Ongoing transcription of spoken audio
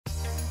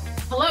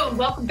Hello, and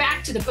welcome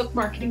back to the Book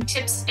Marketing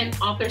Tips and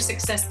Author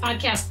Success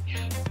Podcast.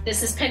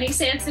 This is Penny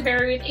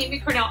Sansevieri with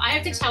Amy Cornell. I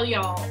have to tell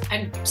y'all,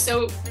 I'm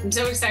so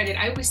excited.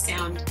 I always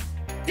sound,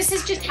 this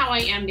is just how I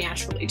am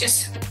naturally,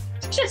 just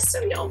so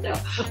y'all know.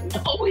 I'm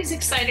always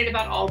excited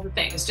about all the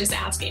things. Just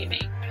ask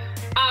Amy.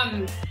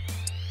 I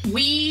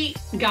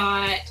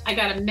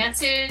got a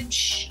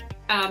message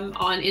on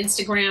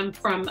Instagram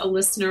from a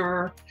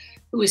listener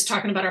who was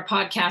talking about our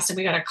podcast, and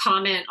we got a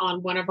comment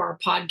on one of our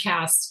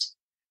podcast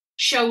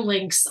show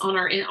links on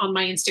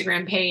my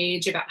Instagram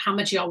page about how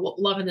much y'all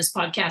loving this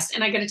podcast.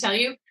 And I got to tell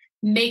you,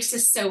 makes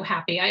us so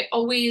happy. I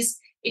always,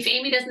 if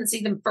Amy doesn't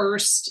see them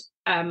first,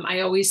 I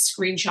always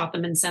screenshot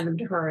them and send them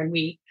to her, and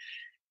we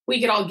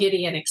get all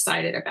giddy and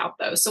excited about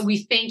those. So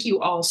we thank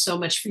you all so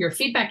much for your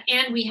feedback,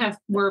 and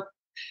we're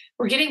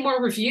getting more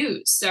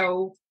reviews.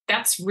 So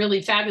that's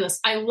really fabulous.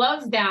 I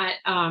love that.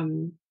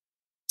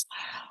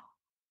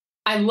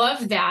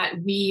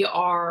 We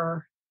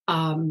are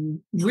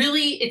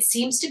really, it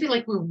seems to be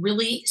like we're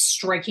really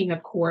striking a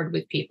chord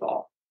with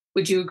people.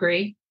 Would you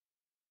agree?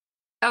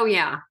 Oh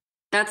yeah.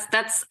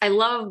 I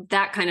love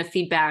that kind of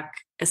feedback,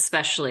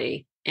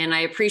 especially. And I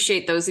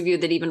appreciate those of you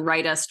that even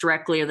write us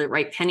directly or that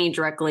write Penny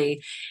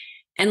directly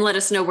and let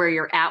us know where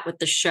you're at with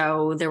the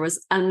show. There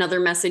was another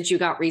message you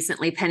got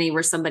recently, Penny,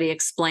 where somebody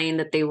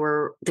explained that they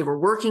were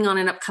working on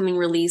an upcoming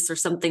release or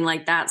something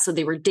like that. So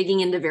they were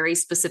digging into very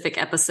specific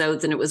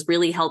episodes and it was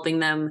really helping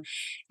them.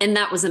 And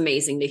that was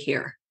amazing to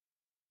hear.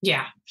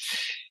 Yeah.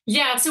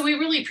 Yeah. So we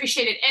really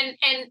appreciate it.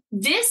 And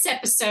this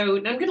episode,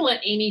 and I'm going to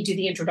let Amy do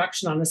the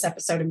introduction on this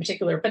episode in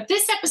particular, but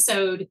this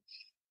episode,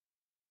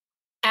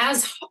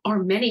 as are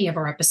many of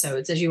our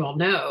episodes, as you all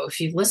know, if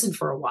you've listened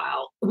for a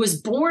while,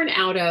 was born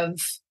out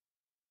of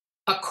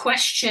a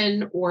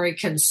question or a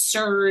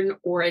concern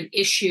or an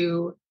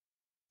issue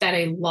that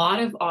a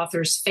lot of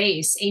authors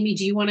face. Amy,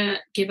 do you want to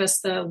give us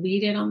the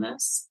lead in on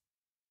this?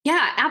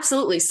 Yeah,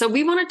 absolutely. So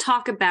we want to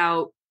talk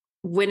about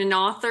when an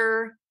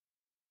author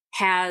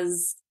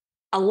has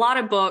a lot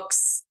of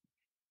books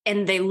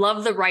and they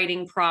love the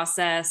writing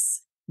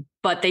process,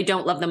 but they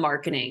don't love the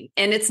marketing.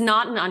 And it's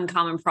not an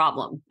uncommon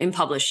problem in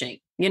publishing.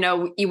 You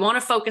know, you want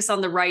to focus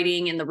on the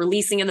writing and the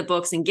releasing of the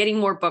books and getting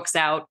more books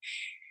out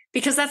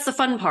because that's the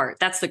fun part.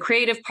 That's the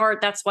creative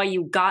part. That's why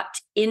you got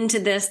into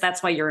this.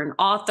 That's why you're an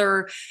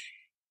author.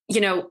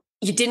 You know,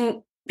 you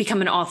didn't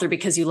become an author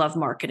because you love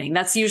marketing.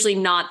 That's usually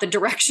not the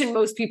direction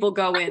most people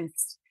go in.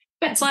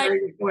 That's a very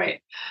good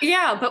point.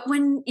 Yeah, but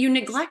when you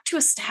neglect to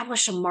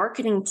establish a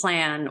marketing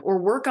plan or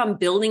work on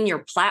building your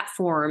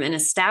platform and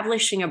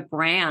establishing a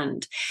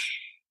brand,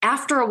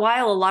 after a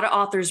while, a lot of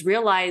authors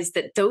realize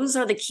that those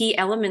are the key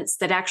elements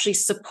that actually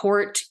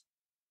support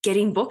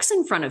getting books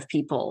in front of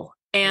people.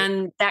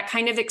 And that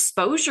kind of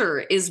exposure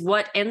is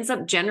what ends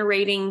up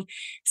generating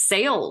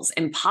sales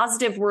and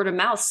positive word of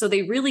mouth. So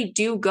they really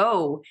do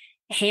go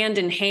hand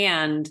in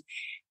hand.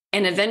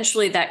 And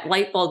eventually that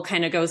light bulb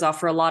kind of goes off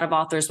for a lot of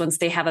authors once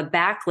they have a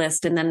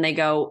backlist and then they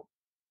go,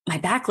 my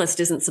backlist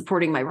isn't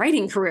supporting my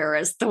writing career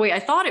as the way I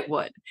thought it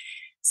would.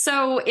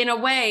 So in a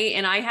way,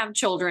 and I have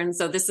children,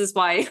 so this is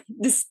why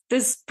this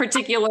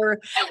particular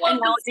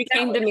analogy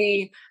came to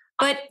me.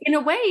 But in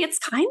a way, it's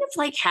kind of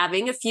like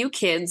having a few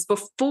kids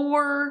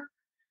before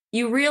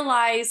you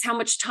realize how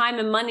much time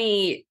and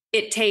money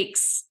it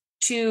takes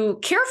to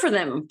care for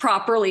them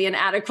properly and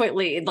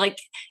adequately. Like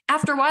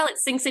after a while, it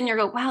sinks in, you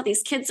go, wow,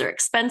 these kids are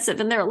expensive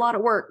and they're a lot of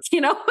work, you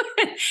know?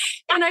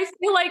 And I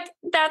feel like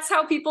that's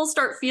how people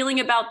start feeling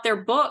about their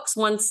books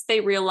once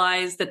they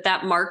realize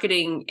that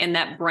marketing and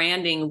that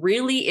branding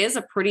really is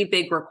a pretty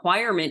big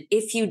requirement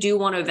if you do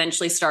want to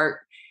eventually start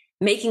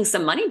making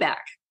some money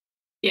back.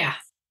 Yeah.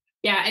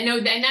 Yeah. I know.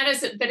 And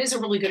that is a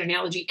really good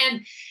analogy.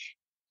 And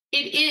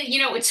it is, you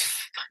know, it's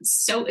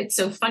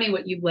so funny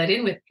what you led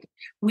in with.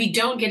 We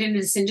don't get into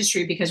this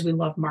industry because we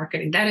love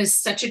marketing. That is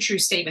such a true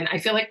statement. I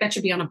feel like that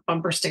should be on a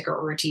bumper sticker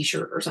or a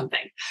t-shirt or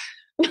something.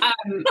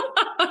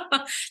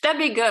 That'd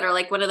be good. Or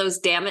like one of those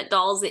damn it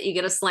dolls that you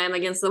get to slam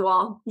against the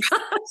wall.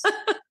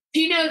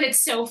 Do you know,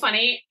 that's so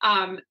funny?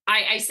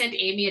 I sent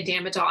Amy a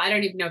damn it doll. I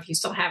don't even know if you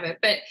still have it,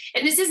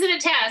 and this isn't a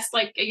test.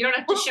 Like you don't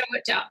have to show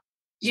it to,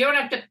 you don't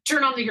have to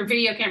turn on your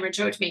video camera and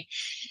show it to me.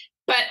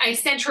 But I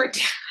sent her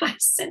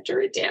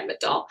a damn it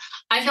doll.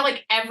 I feel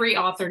like every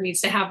author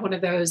needs to have one of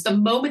those. The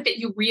moment that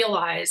you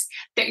realize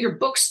that your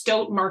books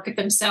don't market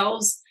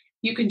themselves,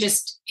 you can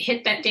just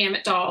hit that damn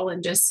it doll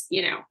and just,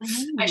 you know.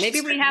 Maybe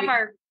we have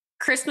our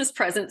Christmas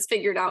presents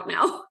figured out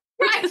now.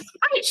 Right.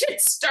 I should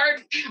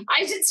start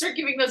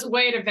giving those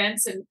away at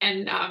events and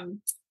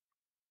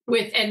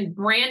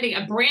branding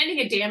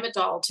a damn it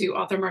doll to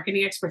author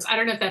marketing experts. I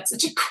don't know if that's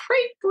such a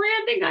great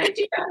branding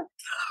idea.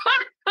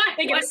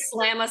 They're going to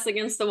slam us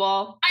against the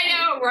wall. I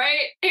know,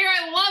 right? Here,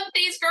 I love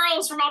these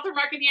girls from author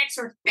marketing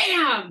experts.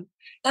 Bam.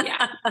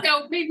 Yeah.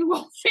 So maybe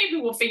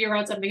we'll figure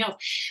out something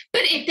else.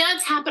 But it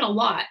does happen a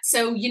lot.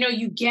 So, you know,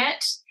 you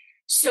get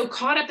so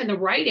caught up in the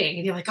writing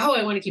and you're like, oh,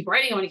 I want to keep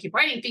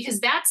writing because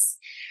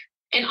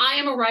and I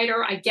am a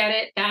writer. I get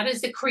it. That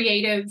is the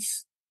creative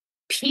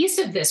piece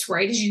of this,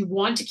 right, is you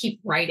want to keep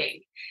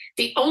writing.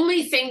 The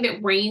only thing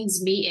that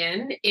reins me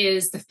in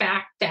is the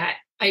fact that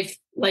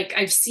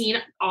I've seen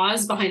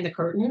Oz behind the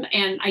curtain,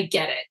 and I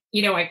get it.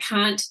 You know, I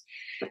can't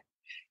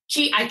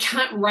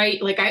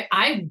write, like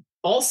I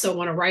also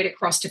want to write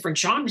across different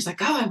genres.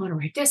 Like, oh, I want to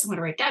write this, I want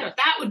to write that. Oh,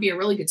 that would be a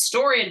really good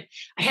story.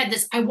 And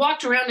I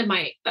walked around in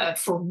my,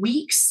 for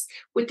weeks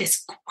with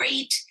this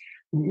great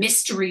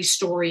mystery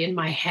story in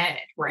my head,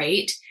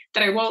 right?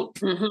 That I won't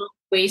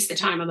waste the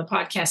time on the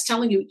podcast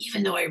telling you,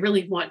 even though I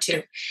really want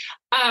to.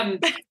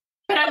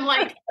 But I'm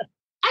like,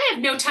 I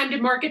have no time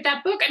to market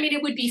that book. I mean,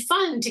 it would be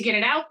fun to get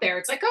it out there.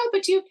 It's like, oh,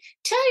 but you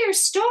tell your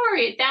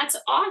story. That's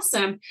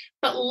awesome.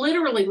 But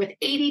literally with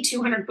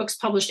 8,200 books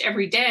published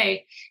every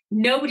day,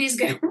 nobody's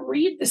going to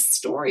read this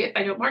story if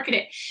I don't market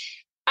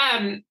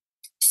it.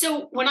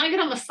 So when I get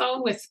on the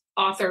phone with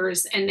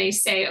authors and they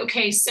say,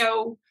 okay,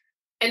 so,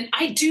 and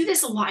I do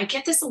this a lot, I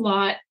get this a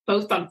lot,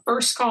 both on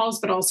first calls,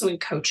 but also in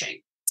coaching.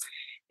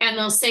 And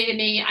they'll say to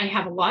me, I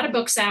have a lot of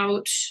books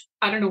out.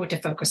 I don't know what to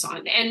focus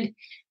on. And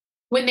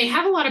when they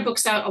have a lot of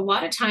books out, a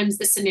lot of times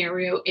the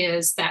scenario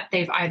is that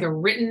they've either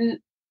written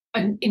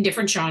in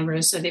different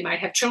genres. So they might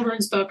have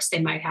children's books, they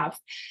might have,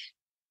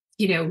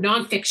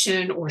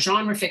 nonfiction or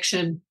genre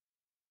fiction.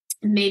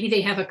 Maybe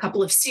they have a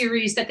couple of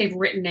series that they've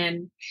written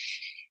in.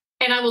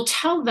 And I will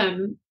tell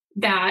them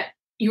that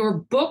your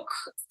book,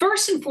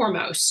 first and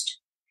foremost,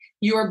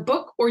 your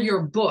book or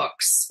your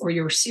books or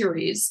your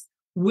series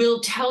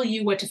will tell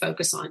you what to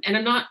focus on. And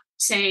I'm not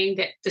saying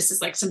that this is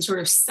like some sort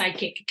of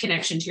psychic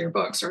connection to your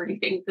books or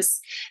anything.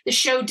 The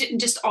show didn't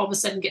just all of a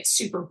sudden get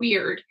super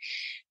weird,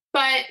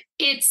 but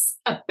it's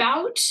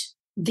about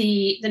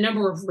the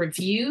number of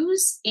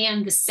reviews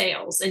and the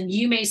sales. And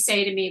you may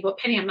say to me, well,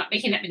 Penny, I'm not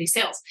making that many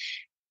sales,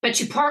 but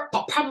you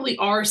probably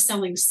are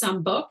selling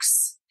some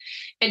books.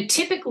 And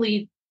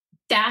typically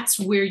that's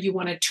where you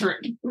want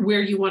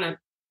to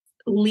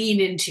lean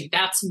into.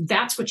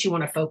 That's what you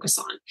want to focus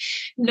on.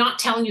 Not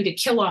telling you to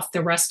kill off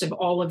the rest of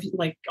all of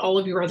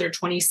your other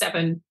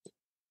 27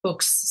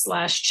 books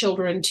 /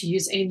 children, to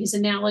use Amy's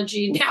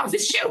analogy. Now the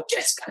show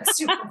just got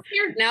super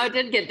weird. Now it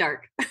did get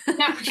dark.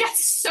 Now it got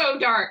so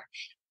dark.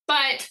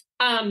 But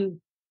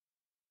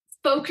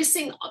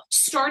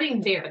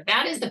starting there,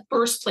 that is the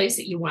first place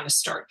that you want to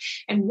start.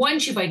 And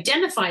once you've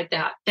identified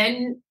that,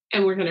 then,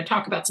 and we're going to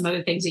talk about some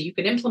other things that you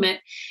could implement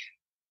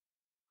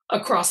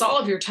across all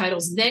of your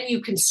titles, then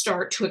you can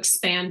start to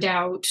expand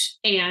out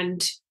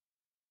and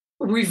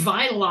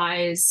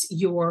revitalize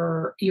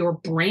your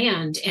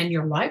brand and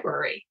your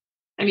library.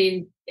 I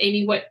mean,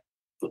 Amy, what?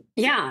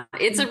 Yeah,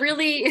 it's a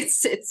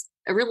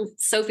real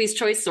Sophie's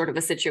Choice sort of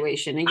a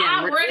situation.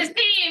 Again, we're in a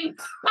theme.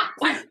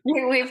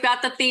 We've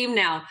got the theme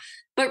now.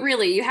 But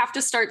really, you have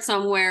to start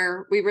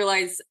somewhere. We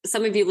realize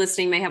some of you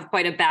listening may have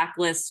quite a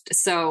backlist.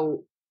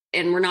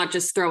 And we're not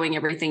just throwing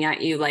everything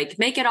at you, like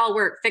make it all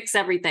work, fix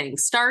everything.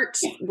 Start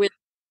with,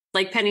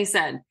 like Penny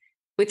said,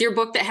 with your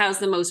book that has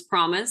the most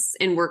promise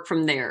and work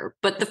from there.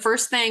 But the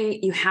first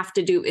thing you have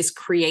to do is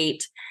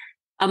create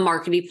a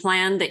marketing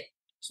plan that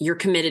you're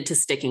committed to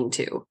sticking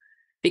to.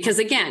 Because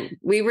again,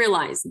 we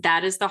realize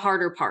that is the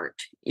harder part.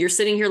 You're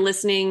sitting here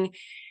listening,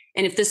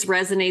 and if this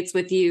resonates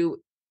with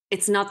you,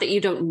 it's not that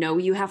you don't know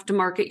you have to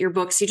market your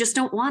books. You just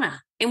don't want to.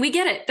 And we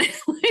get it.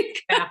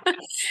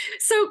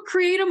 So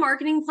create a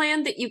marketing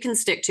plan that you can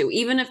stick to,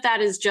 even if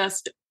that is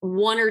just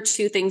 1 or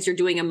 2 things you're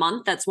doing a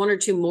month. That's 1 or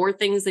 2 more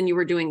things than you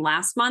were doing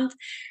last month.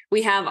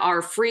 We have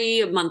our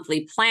free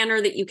monthly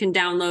planner that you can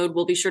download.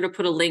 We'll be sure to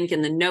put a link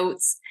in the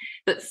notes,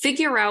 but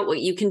figure out what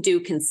you can do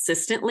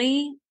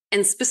consistently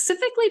and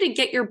specifically to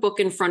get your book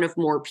in front of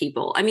more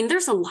people. I mean,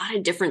 there's a lot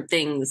of different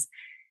things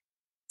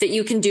that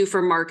you can do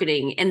for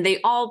marketing, and they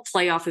all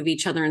play off of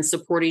each other and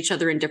support each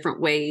other in different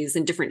ways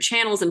and different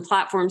channels and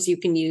platforms you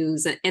can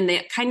use. And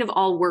they kind of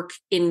all work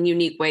in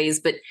unique ways,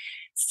 but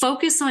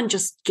focus on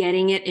just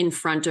getting it in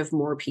front of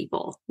more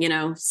people.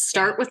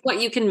 Start with what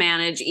you can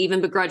manage,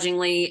 even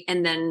begrudgingly,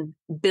 and then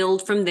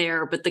build from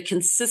there. But the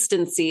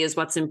consistency is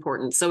what's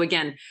important. So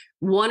again,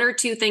 1 or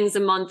 2 things a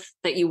month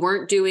that you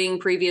weren't doing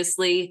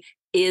previously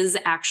is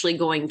actually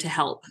going to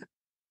help.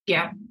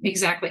 Yeah,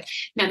 exactly.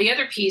 Now, the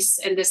other piece,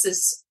 and this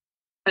is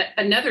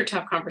another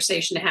tough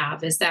conversation to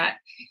have, is that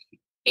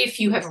if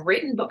you have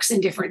written books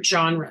in different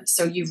genres,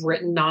 so you've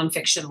written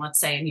nonfiction, let's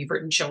say, and you've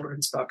written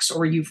children's books,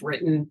 or you've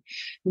written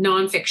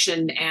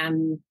nonfiction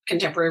and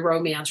contemporary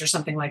romance or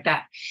something like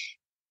that,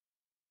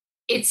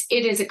 it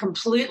is a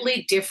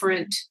completely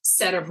different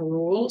set of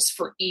rules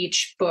for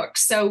each book.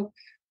 So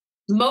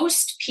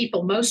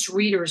most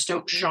readers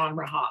don't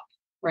genre hop,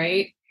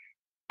 right?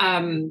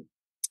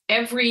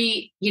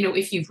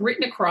 If you've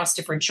written across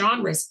different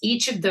genres,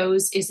 each of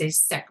those is a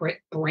separate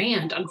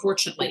brand,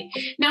 unfortunately.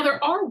 Now,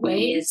 there are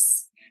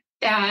ways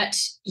that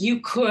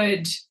you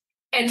could,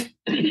 and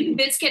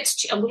this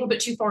gets a little bit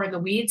too far in the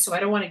weeds, so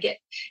I don't want to get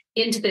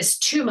into this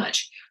too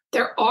much.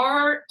 There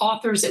are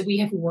authors that we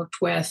have worked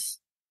with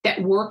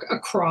that work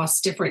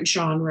across different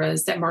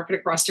genres, that market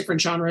across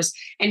different genres,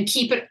 and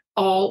keep it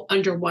all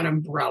under one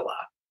umbrella.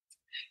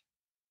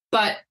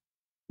 But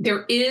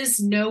there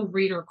is no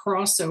reader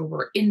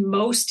crossover in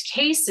most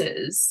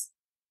cases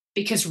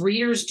because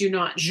readers do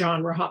not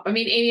genre hop. I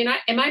mean, Amy,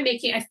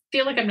 I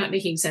feel like I'm not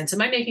making sense.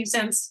 Am I making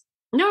sense?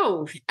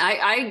 No,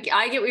 I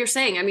get what you're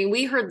saying. I mean,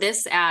 we heard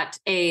this at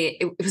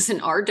it was an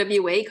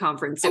RWA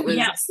conference. It was,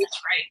 yes,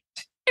 that's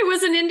right. It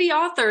was an indie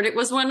author, and it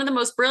was one of the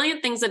most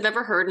brilliant things I've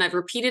ever heard. And I've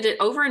repeated it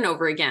over and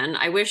over again.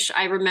 I wish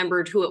I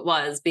remembered who it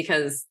was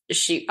because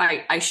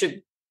I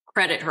should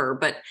credit her,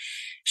 but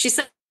she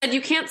said,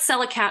 you can't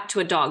sell a cat to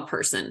a dog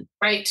person.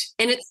 Right.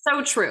 And it's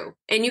so true.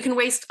 And you can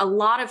waste a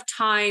lot of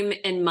time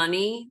and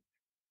money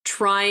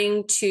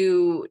trying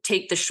to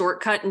take the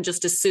shortcut and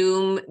just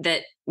assume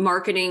that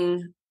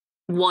marketing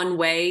one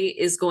way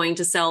is going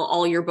to sell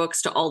all your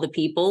books to all the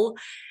people.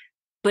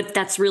 But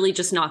that's really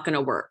just not going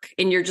to work.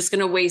 And you're just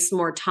going to waste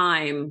more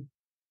time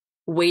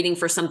waiting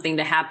for something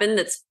to happen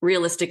that's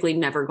realistically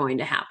never going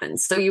to happen.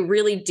 So you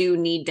really do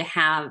need to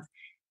have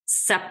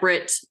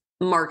separate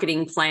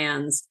marketing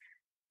plans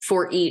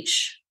for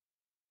each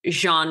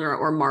genre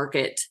or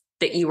market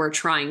that you are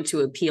trying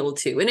to appeal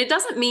to. And it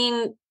doesn't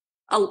mean,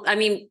 I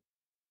mean,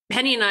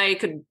 Penny and I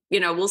could,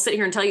 we'll sit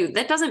here and tell you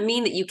that doesn't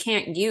mean that you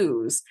can't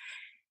use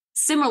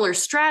similar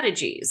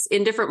strategies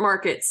in different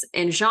markets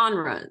and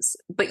genres,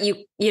 but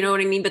you know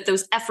what I mean? But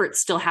those efforts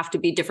still have to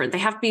be different. They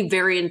have to be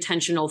very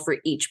intentional for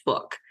each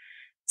book.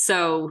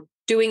 So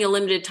doing a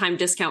limited time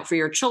discount for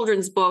your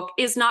children's book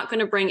is not going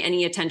to bring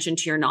any attention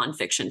to your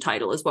nonfiction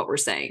title is what we're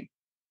saying.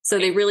 So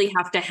they really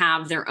have to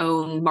have their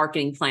own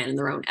marketing plan and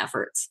their own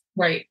efforts.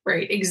 Right,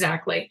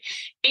 exactly.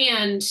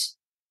 And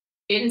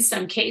in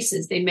some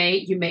cases, they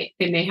may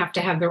have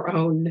to have their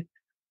own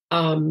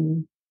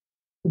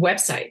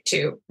website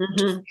too,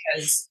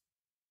 because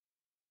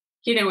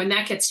and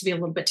that gets to be a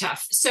little bit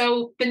tough.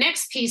 So the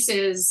next piece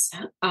is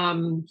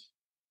you're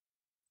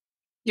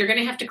going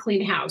to have to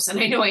clean house. And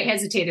I know I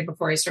hesitated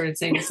before I started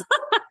saying this.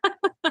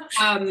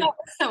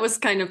 That was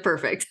kind of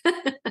perfect.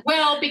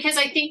 Well, because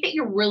I think that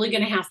you're really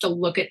going to have to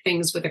look at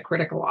things with a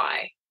critical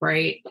eye,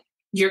 right?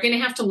 You're going to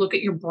have to look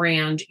at your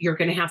brand. You're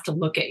going to have to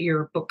look at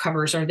your book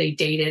covers. Are they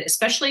dated?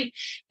 Especially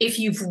if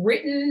you've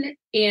written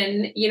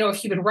in,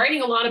 if you've been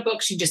writing a lot of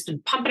books, you've just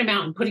been pumping them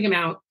out and putting them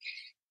out.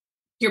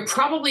 Your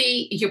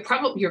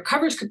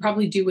covers could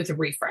probably do with a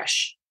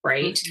refresh,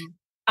 right?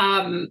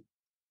 Mm-hmm.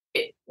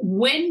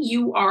 When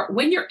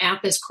you're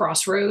at this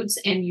crossroads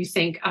and you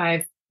think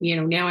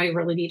now I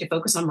really need to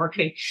focus on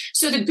marketing.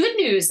 So the good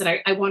news that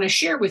I want to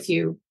share with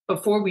you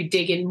before we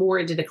dig in more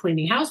into the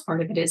cleaning house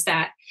part of it is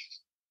that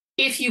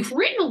if you've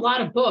written a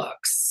lot of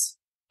books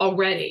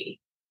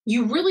already,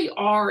 you really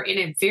are in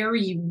a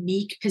very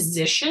unique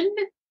position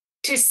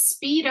to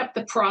speed up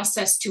the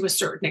process to a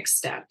certain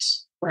extent,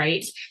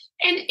 right?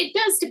 And it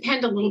does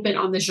depend a little bit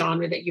on the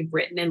genre that you've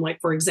written in. Like,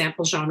 for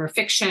example, genre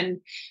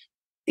fiction,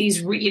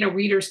 these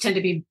readers tend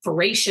to be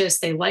voracious.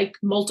 They like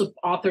multiple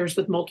authors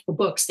with multiple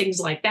books, things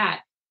like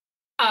that.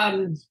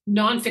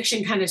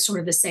 Nonfiction kind of sort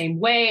of the same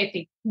way. I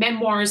think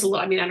memoirs,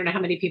 I don't know how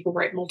many people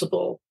write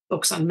multiple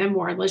books on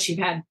memoir unless you've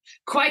had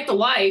quite the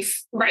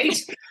life, right?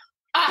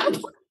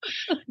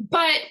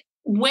 But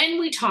when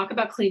we talk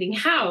about cleaning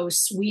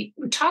house, we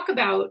talk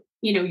about,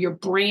 your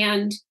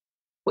brand,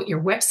 what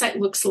your website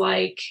looks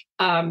like,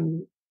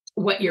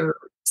 what your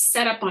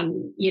setup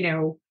on,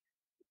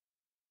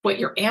 what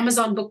your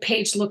Amazon book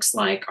page looks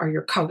like. Are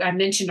your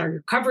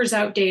covers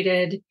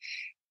outdated?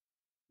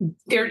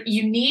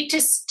 You need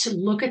to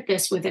look at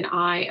this with an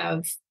eye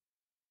of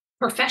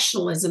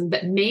professionalism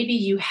that maybe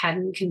you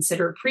hadn't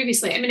considered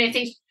previously. I mean, I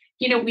think,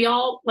 we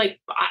all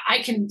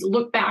I can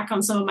look back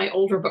on some of my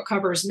older book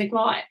covers and think,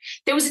 well,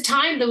 there was a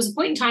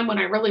point in time when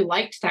I really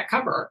liked that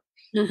cover.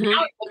 Mm-hmm. Now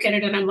I look at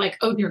it and I'm like,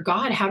 oh dear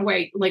God, how do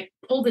I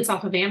pull this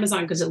off of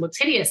Amazon because it looks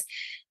hideous?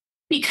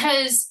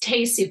 Because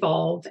tastes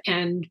evolve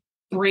and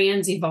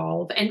brands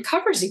evolve and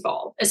covers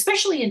evolve,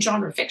 especially in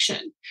genre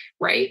fiction,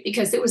 right?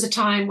 Because there was a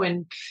time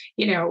when,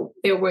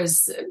 there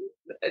was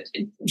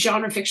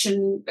genre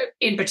fiction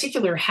in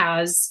particular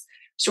has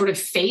sort of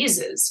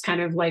phases,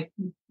 kind of like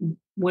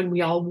when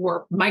we all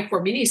wore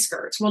micro mini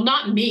skirts. Well,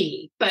 not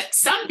me, but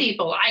some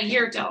people, I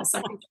hear tell,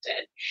 some people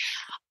did.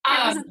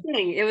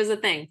 It was a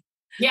thing.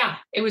 Yeah,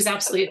 it was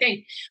absolutely a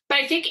thing. But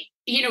I think,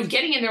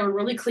 getting in there and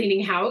really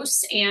cleaning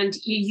house, and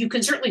you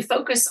can certainly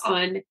focus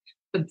on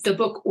the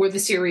book or the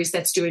series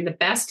that's doing the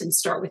best and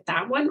start with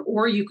that one,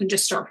 or you can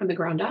just start from the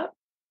ground up.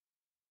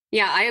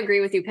 Yeah, I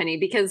agree with you, Penny,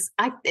 because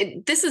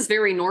this is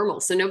very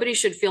normal. So nobody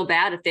should feel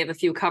bad if they have a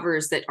few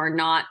covers that are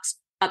not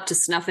up to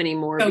snuff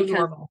anymore. So because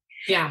normal.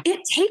 Yeah.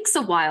 It takes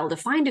a while to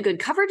find a good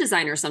cover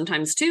designer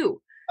sometimes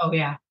too. Oh,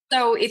 yeah.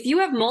 So if you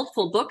have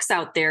multiple books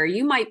out there,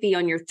 you might be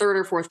on your third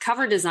or fourth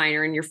cover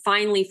designer and you're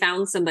finally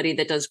found somebody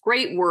that does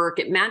great work.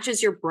 It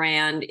matches your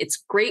brand.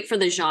 It's great for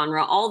the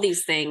genre, all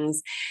these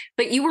things,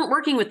 but you weren't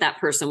working with that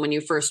person when you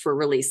first were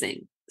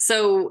releasing.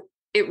 So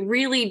it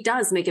really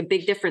does make a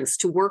big difference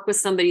to work with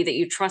somebody that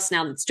you trust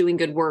now that's doing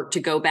good work to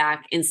go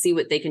back and see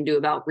what they can do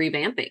about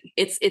revamping.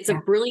 It's a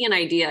brilliant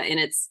idea, and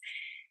it's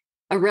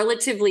a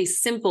relatively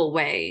simple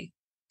way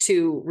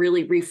to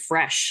really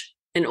refresh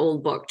an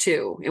old book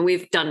too. And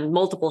we've done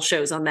multiple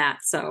shows on that.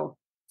 So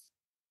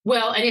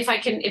Well, and if I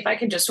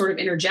can just sort of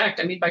interject,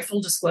 I mean, by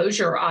full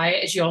disclosure,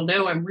 as you all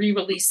know, I'm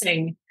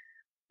re-releasing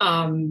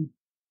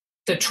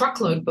the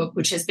Truckload book,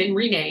 which has been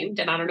renamed.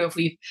 And I don't know if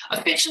we've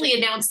officially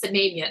announced the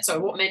name yet, so I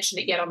won't mention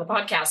it yet on the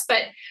podcast.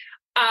 But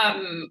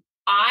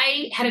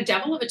I had a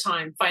devil of a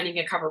time finding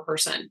a cover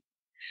person,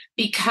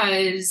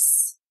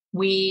 because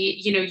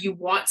you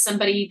want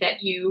somebody that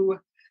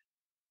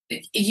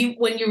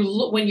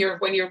when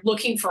you're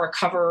looking for a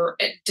cover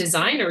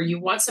designer, you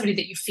want somebody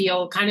that you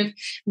feel kind of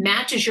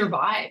matches your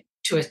vibe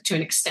to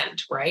an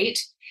extent, right?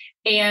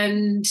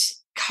 And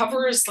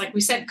covers, like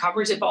we said,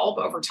 covers evolve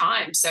over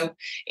time, so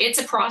it's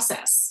a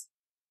process.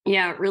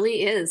 Yeah, it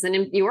really is. And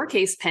in your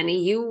case,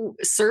 Penny, you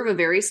serve a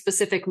very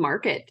specific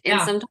market,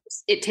 and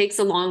sometimes it takes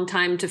a long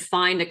time to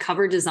find a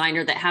cover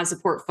designer that has a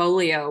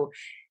portfolio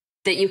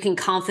that you can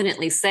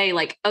confidently say,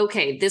 like,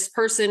 okay, this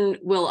person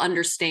will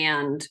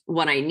understand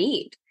what I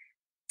need.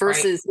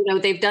 Versus,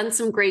 they've done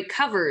some great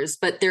covers,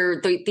 but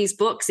these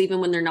books, even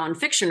when they're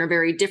nonfiction, are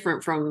very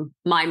different from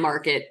my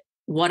market,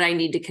 what I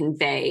need to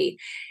convey.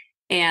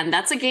 And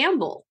that's a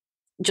gamble,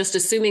 just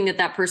assuming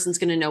that person's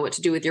going to know what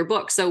to do with your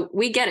book. So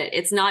we get it.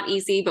 It's not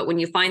easy, but when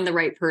you find the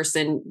right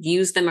person,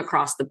 use them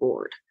across the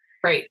board.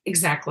 Right.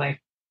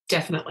 Exactly.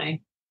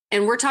 Definitely.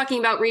 And we're talking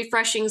about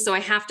refreshing, so I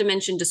have to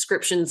mention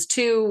descriptions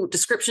too.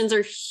 Descriptions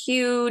are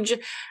huge.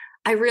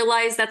 I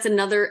realize that's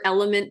another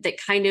element that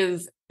kind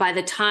of, by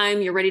the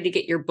time you're ready to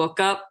get your book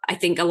up, I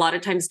think a lot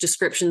of times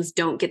descriptions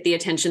don't get the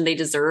attention they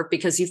deserve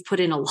because you've put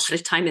in a lot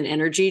of time and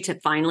energy to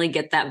finally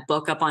get that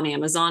book up on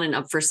Amazon and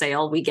up for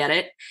sale. We get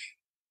it.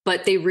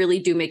 But they really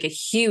do make a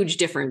huge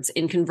difference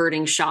in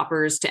converting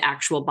shoppers to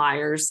actual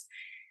buyers.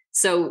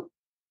 So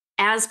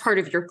as part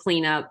of your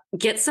cleanup,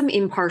 get some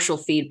impartial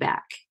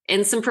feedback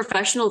and some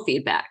professional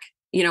feedback,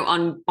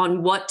 on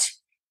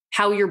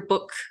how your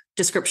book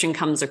description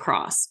comes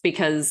across.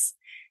 Because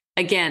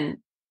again,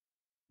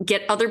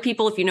 get other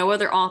people, if you know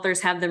other authors,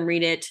 have them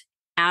read it,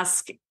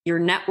 ask your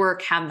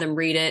network, have them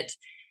read it,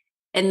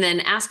 and then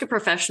ask a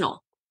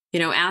professional,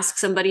 ask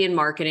somebody in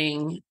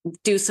marketing,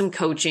 do some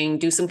coaching,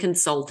 do some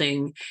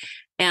consulting,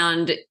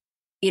 and,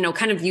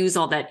 kind of use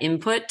all that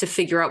input to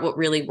figure out what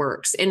really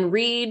works, and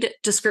read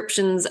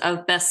descriptions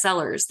of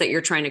bestsellers that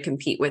you're trying to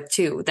compete with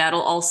too.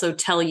 That'll also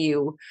tell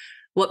you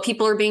what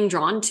people are being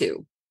drawn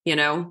to,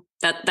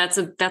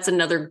 That's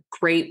another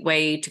great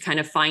way to kind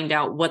of find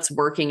out what's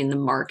working in the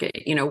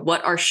market.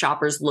 What are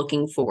shoppers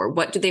looking for?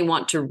 What do they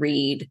want to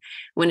read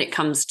when it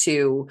comes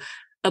to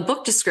a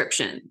book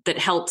description that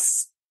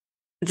helps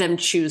them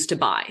choose to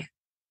buy?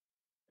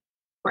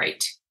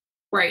 Right.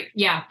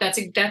 Yeah, that's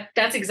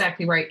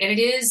exactly right. And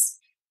it is,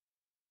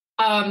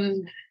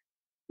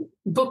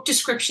 book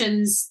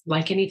descriptions,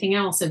 like anything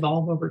else,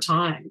 evolve over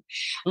time.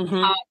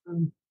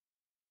 Mm-hmm.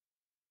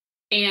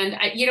 And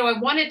I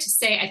wanted to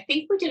say, I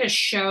think we did a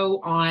show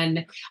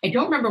on, I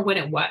don't remember when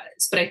it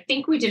was, but I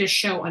think we did a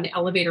show on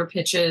elevator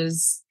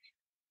pitches.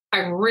 I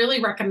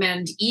really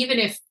recommend, even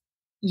if,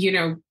 you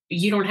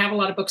don't have a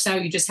lot of books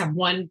out, you just have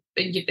one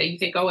and you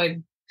think, oh, I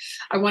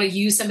want to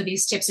use some of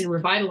these tips and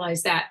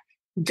revitalize that.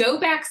 Go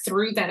back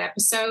through that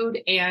episode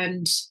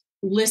and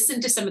listen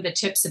to some of the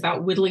tips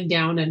about whittling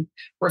down and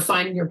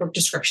refining your book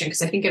description,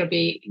 because I think it'll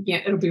be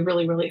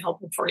really, really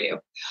helpful for you.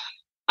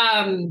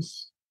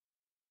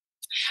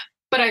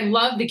 But I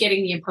love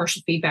getting the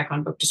impartial feedback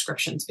on book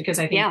descriptions, because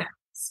I think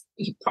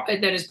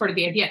that is part of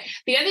the idea.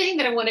 The other thing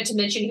that I wanted to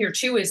mention here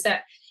too is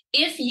that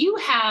if you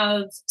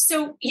have,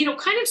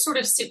 kind of sort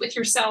of sit with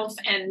yourself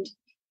and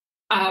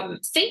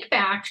think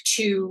back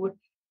to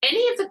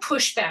any of the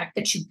pushback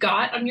that you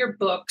got on your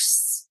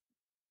books.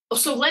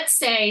 So let's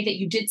say that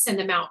you did send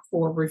them out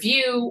for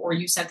review, or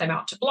you sent them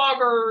out to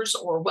bloggers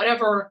or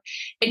whatever,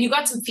 and you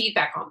got some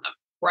feedback on them.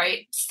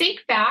 Right? Think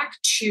back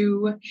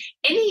to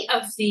any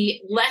of the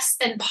less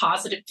than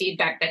positive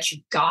feedback that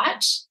you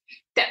got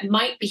that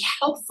might be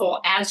helpful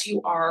as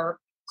you are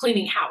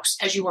cleaning house,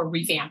 as you are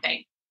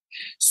revamping.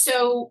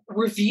 So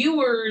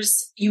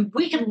reviewers,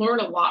 we can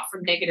learn a lot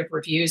from negative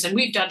reviews, and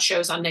we've done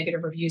shows on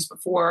negative reviews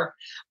before.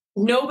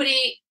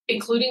 Nobody,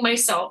 including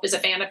myself, is a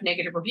fan of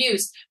negative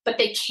reviews, but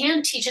they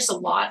can teach us a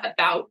lot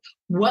about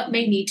what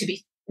might need to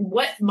be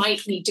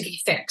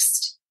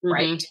fixed,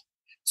 right?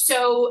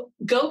 So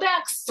go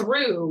back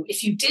through,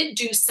 if you did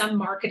do some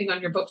marketing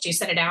on your book, you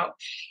sent it out,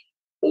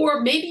 or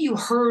maybe you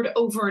heard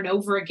over and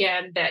over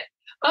again that,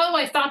 oh,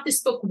 I thought this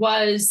book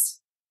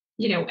was,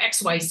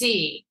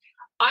 XYZ.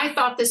 I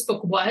thought this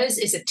book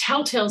is a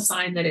telltale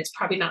sign that it's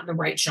probably not in the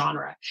right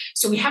genre.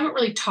 So we haven't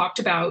really talked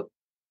about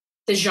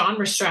the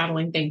genre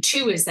straddling thing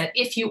too, is that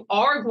if you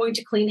are going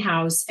to clean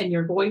house and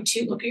you're going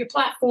to look at your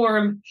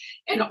platform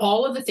and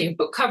all of the things,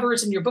 book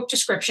covers and your book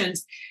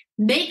descriptions,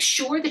 make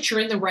sure that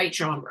you're in the right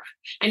genre.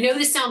 I know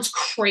this sounds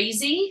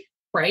crazy,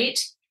 right?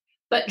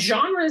 But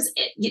genres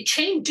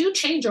do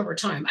change over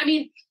time. I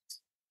mean,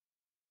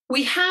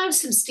 we have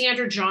some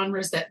standard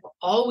genres that will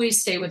always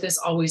stay with us,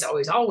 always,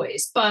 always,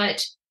 always.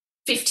 But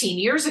 15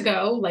 years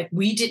ago, like,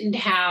 we didn't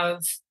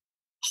have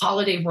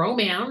holiday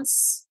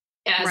romance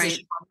as a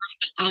genre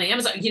on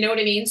Amazon. You know what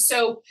I mean?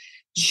 So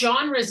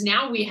genres.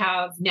 Now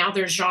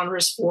there's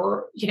genres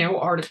for,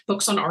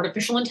 books on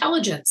artificial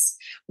intelligence.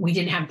 We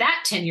didn't have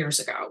that 10 years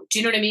ago. Do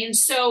you know what I mean?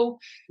 So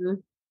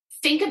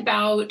think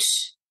about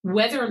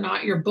whether or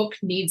not your book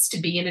needs to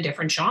be in a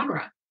different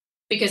genre,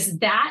 because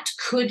that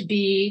could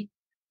be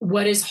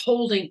what is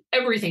holding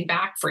everything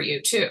back for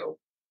you too.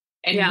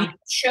 And we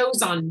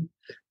shows on,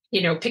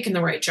 picking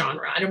the right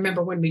genre. I don't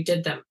remember when we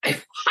did them.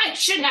 I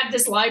should have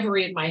this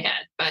library in my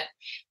head, but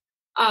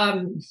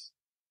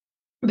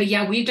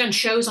yeah, we've done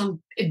shows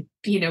on,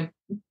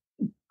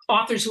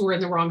 authors who are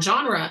in the wrong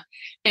genre,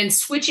 and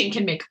switching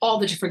can make all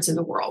the difference in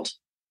the world.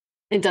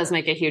 It does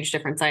make a huge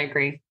difference. I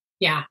agree.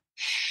 Yeah.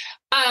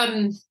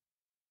 And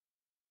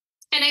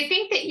I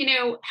think that,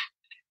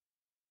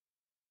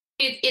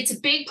 it's a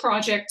big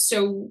project.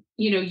 So,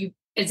 you,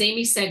 as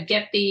Amy said,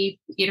 get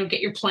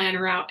your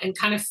planner out and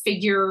kind of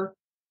figure.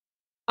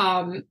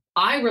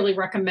 I really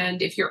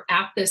recommend, if you're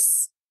at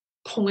this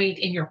point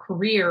in your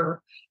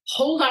career,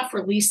 hold off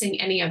releasing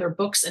any other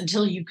books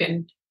until you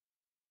can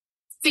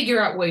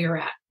figure out where you're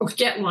at, or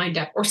get lined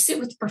up, or sit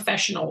with a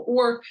professional,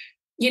 or,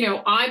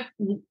 and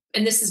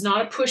this is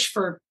not a push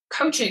for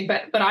coaching,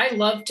 but I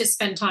love to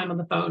spend time on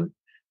the phone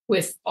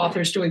with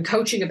authors doing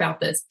coaching about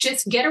this.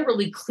 Just get a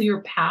really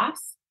clear path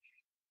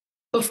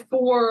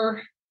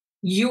before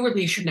you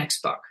release your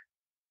next book.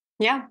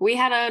 Yeah, we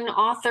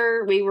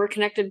were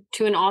connected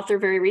to an author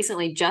very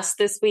recently, just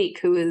this week,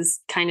 who is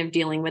kind of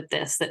dealing with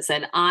this, that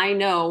said, I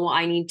know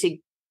I need to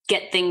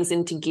get things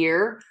into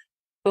gear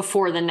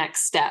before the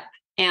next step.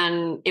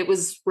 And it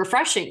was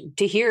refreshing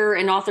to hear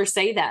an author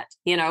say that,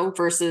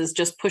 versus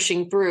just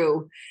pushing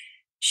through.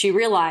 She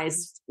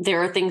realized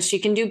there are things she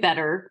can do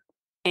better,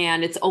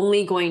 and it's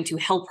only going to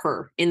help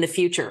her in the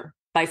future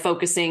by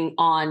focusing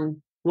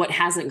on what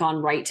hasn't gone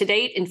right to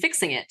date and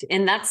fixing it.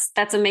 And that's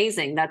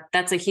amazing.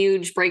 That's a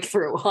huge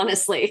breakthrough,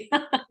 honestly.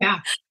 Yeah.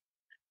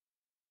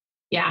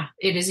 Yeah,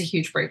 it is a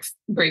huge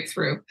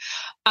breakthrough.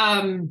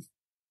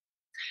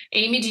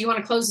 Amy, do you want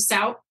to close us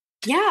out?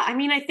 Yeah,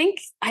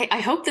 I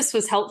hope this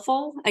was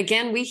helpful.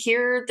 Again, we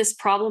hear this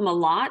problem a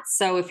lot.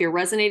 So if you're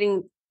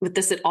resonating with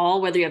this at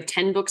all, whether you have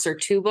 10 books or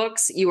 2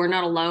 books, you are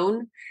not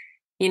alone.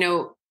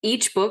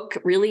 Each book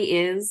really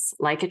is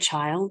like a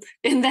child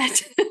in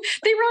that they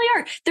really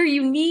are. They're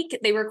unique.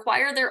 They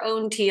require their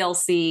own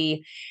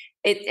TLC.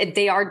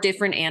 They are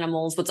different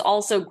animals. What's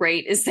also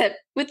great is that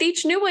with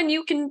each new one,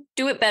 you can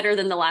do it better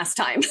than the last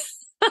time.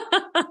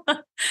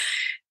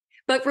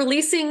 But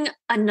releasing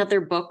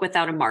another book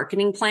without a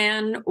marketing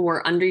plan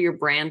or under your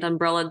brand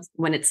umbrella,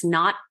 when it's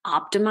not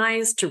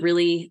optimized to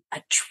really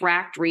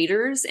attract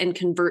readers and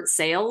convert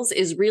sales,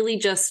 is really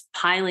just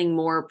piling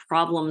more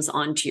problems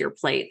onto your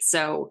plate.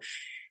 So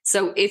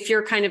if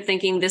you're kind of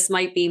thinking this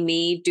might be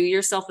me, do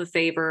yourself a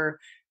favor,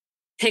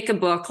 pick a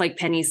book, like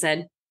Penny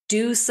said,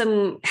 do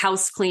some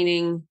house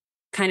cleaning,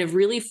 kind of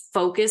really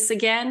focus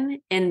again.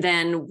 And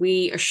then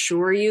we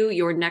assure you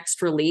your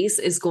next release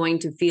is going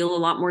to feel a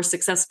lot more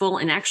successful,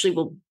 and actually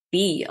will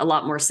be a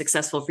lot more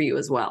successful for you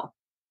as well.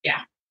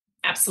 Yeah,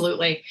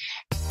 absolutely.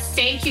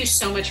 Thank you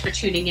so much for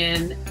tuning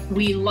in.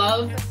 We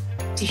love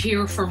to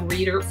hear from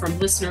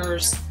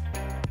listeners,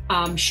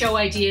 show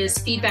ideas,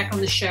 feedback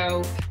on the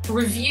show,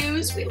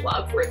 reviews. We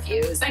love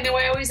reviews. I know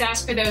I always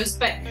ask for those,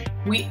 but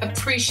we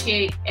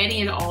appreciate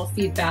any and all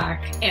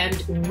feedback,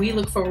 and we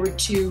look forward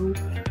to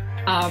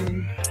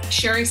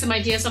sharing some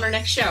ideas on our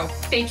next show.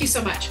 Thank you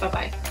so much.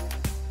 Bye-bye.